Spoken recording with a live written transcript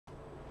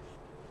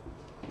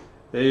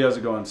Hey, how's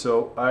it going?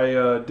 So I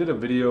did a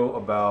video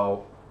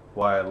about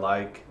why I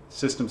like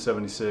System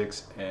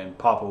 76 and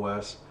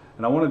PopOS,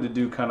 and I wanted to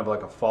do kind of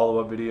like a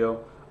follow-up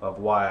video of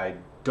why I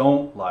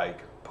don't like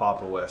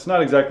PopOS.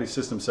 Not exactly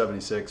System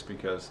 76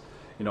 because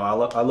I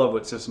love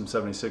what System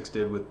 76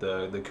 did with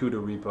the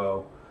CUDA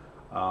repo.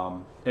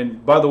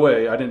 And by the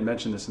way, I didn't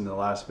mention this in the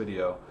last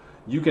video.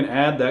 You can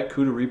add that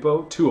CUDA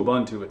repo to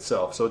Ubuntu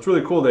itself. So it's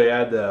really cool they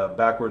add the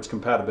backwards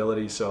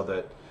compatibility so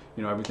that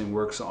everything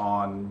works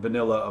on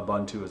vanilla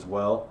Ubuntu as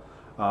well.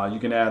 You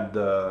can add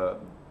the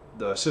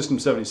System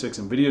 76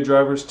 NVIDIA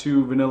drivers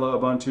to vanilla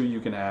Ubuntu. You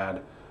can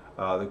add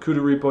the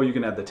CUDA repo. You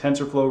can add the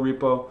TensorFlow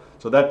repo.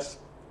 So that's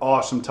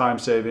awesome time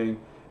saving,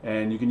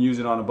 and you can use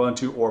it on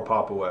Ubuntu or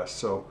PopOS.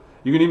 So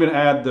you can even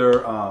add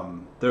their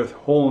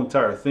whole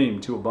entire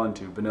theme to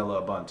Ubuntu,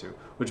 vanilla Ubuntu,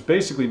 which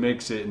basically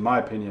makes it, in my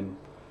opinion,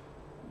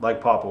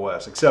 like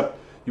PopOS, except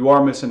you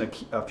are missing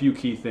a few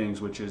key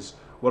things, which is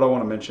what I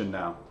want to mention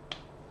now.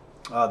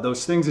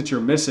 Those things that you're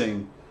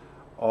missing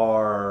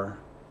are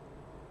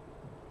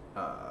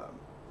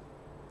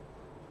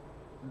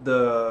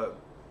the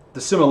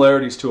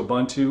similarities to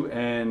Ubuntu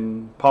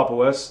and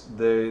PopOS.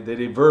 They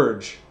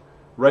diverge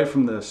right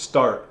from the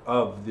start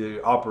of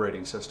the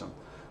operating system.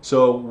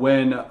 So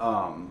when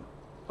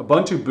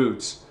Ubuntu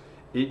boots,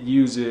 it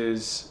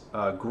uses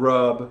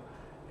grub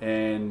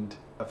and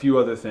a few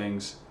other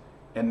things,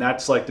 and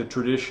that's like the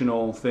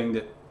traditional thing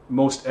that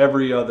most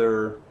every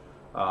other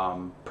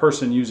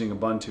person using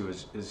Ubuntu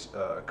is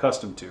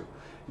accustomed to.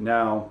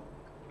 Now,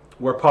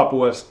 where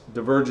PopOS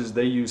diverges,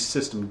 they use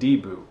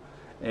systemd boot,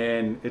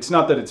 and it's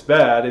not that it's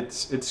bad.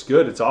 It's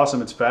good. It's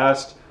awesome. It's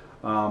fast.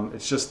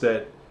 It's just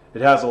that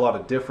it has a lot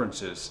of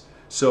differences.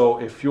 So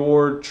if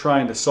you're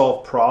trying to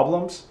solve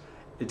problems,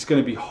 it's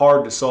going to be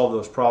hard to solve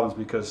those problems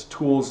because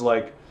tools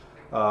like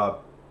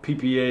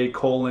PPA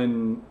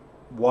YANN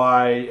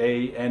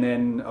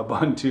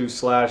Ubuntu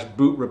 /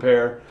 boot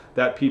repair,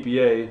 that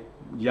PPA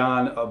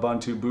Yan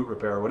Ubuntu boot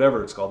repair, or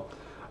whatever it's called,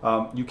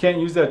 you can't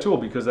use that tool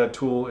because that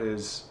tool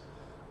is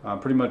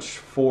pretty much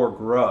for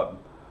grub.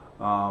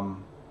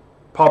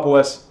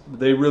 PopOS,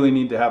 they really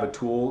need to have a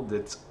tool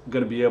that's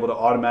going to be able to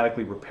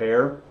automatically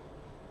repair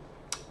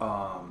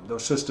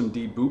those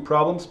systemd boot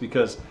problems,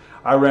 because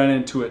I ran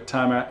into it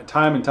time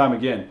and time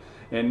again.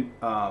 And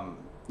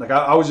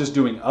I was just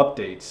doing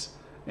updates,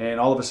 and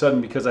all of a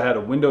sudden, because I had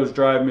a Windows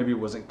drive, maybe it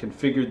wasn't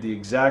configured the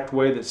exact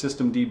way that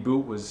systemd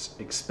boot was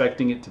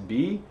expecting it to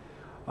be,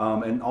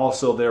 and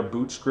also their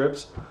boot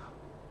scripts,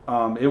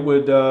 it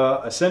would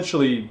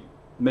essentially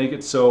make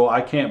it so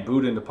I can't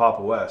boot into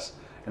PopOS,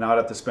 and I'd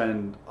have to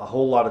spend a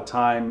whole lot of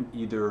time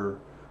either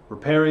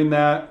repairing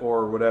that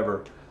or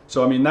whatever.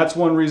 So I mean, that's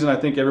one reason I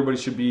think everybody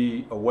should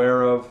be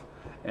aware of,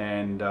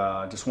 and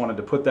just wanted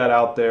to put that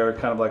out there,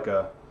 kind of like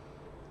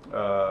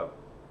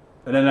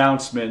an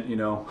announcement,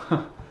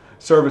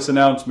 service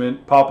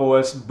announcement.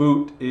 PopOS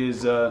Boot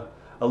is a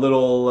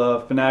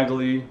little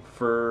finagly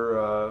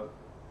for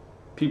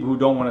people who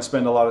don't want to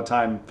spend a lot of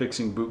time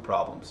fixing boot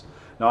problems.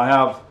 Now I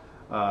have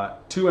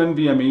two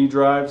NVMe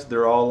drives.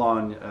 They're all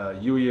on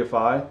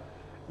UEFI,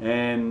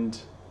 and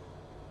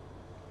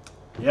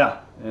yeah,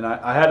 and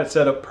I had it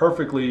set up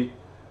perfectly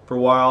for a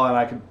while, and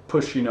I could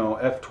push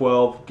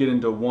F12, get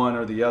into one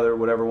or the other,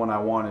 whatever one I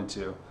wanted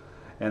to.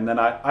 And then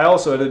I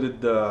also edited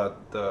the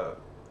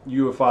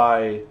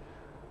UEFI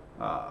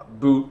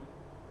boot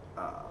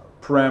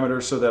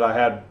parameters so that I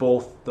had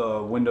both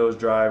the Windows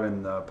drive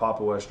and the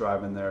PopOS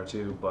drive in there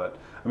too. But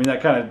I mean,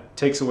 that kind of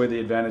takes away the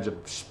advantage of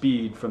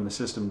speed from the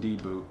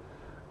systemd boot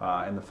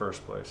in the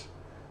first place.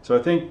 So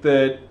I think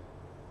that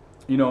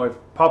if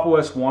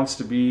PopOS wants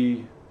to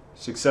be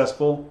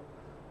successful,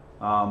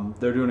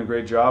 they're doing a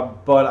great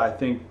job, but I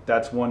think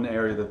that's one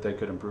area that they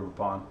could improve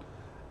upon,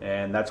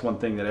 and that's one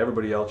thing that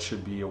everybody else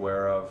should be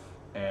aware of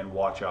and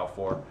watch out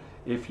for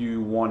if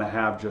you want to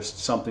have just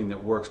something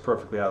that works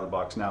perfectly out of the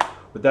box. Now,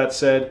 with that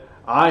said,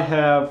 I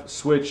have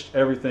switched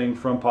everything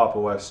from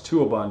PopOS to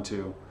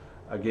Ubuntu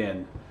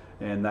again,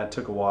 and that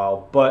took a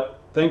while, but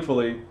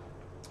thankfully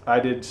I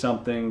did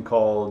something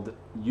called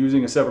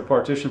using a separate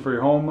partition for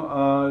your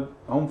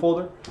home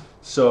folder,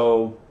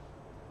 so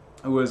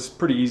it was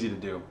pretty easy to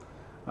do.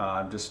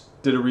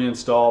 Just did a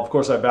reinstall. Of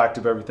course, I backed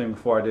up everything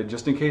before I did,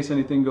 just in case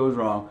anything goes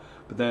wrong.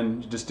 But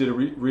then just did a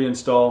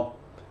reinstall.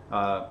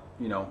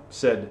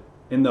 Said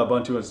in the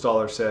Ubuntu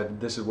installer, said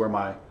this is where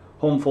my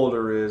home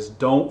folder is.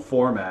 Don't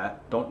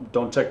format.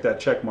 Don't check that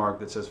check mark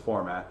that says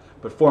format,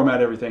 but format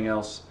everything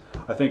else.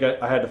 I think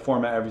I had to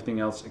format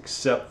everything else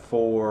except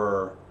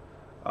for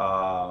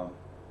what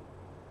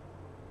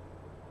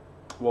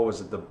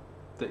was it? The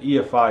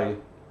EFI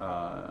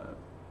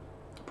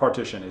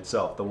partition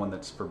itself, the one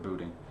that's for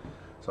booting.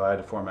 So I had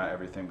to format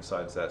everything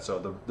besides that.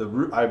 So the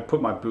root, I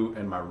put my boot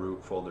and my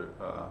root folder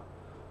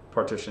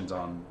partitions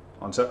on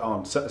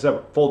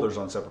separate folders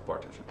on separate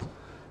partitions.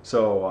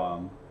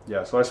 So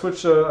yeah, so I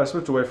switched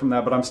away from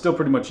that, but I'm still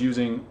pretty much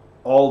using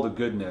all the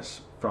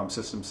goodness from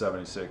System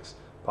 76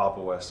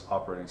 PopOS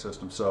operating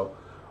system. So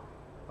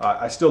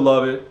I still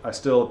love it. I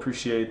still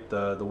appreciate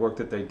the work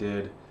that they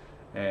did,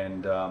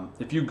 And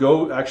if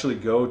you actually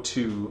go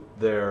to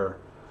their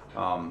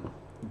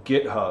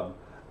GitHub,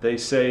 they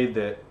say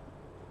that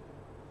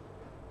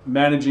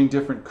managing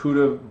different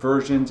CUDA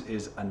versions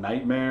is a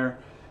nightmare.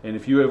 And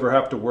if you ever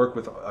have to work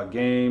with a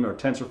game or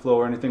TensorFlow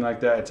or anything like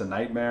that, it's a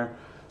nightmare.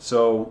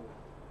 So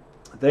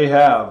they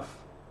have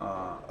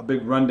a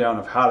big rundown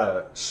of how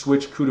to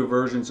switch CUDA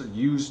versions,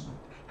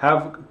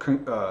 have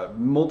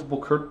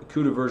multiple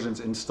CUDA versions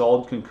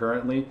installed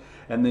concurrently,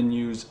 and then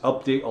use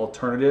update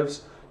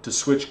alternatives to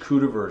switch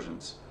CUDA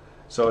versions.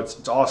 So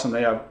it's awesome.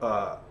 They have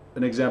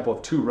an example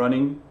of 2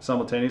 running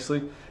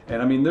simultaneously.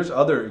 And I mean, there's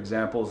other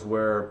examples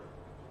where,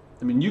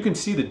 I mean, you can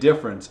see the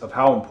difference of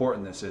how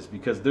important this is,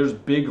 because there's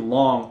big,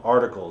 long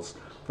articles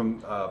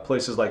from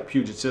places like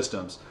Puget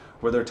Systems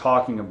where they're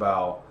talking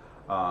about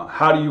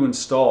how do you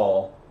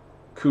install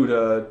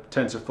CUDA,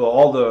 TensorFlow,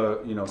 all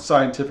the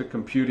scientific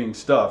computing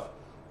stuff.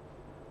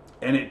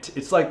 And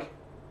it's like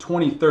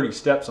 20, 30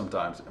 steps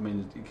sometimes. I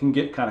mean, it can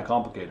get kind of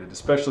complicated,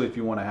 especially if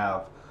you want to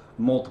have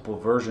multiple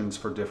versions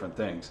for different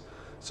things.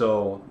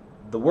 So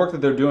the work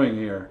that they're doing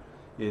here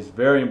is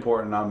very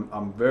important.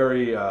 I'm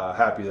very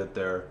happy that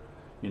they're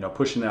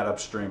pushing that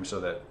upstream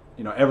so that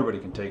everybody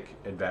can take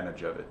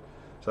advantage of it.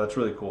 So that's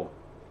really cool.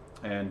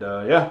 And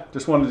yeah,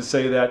 just wanted to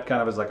say that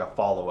kind of as like a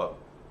follow-up.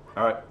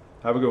 All right,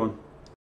 have a good one.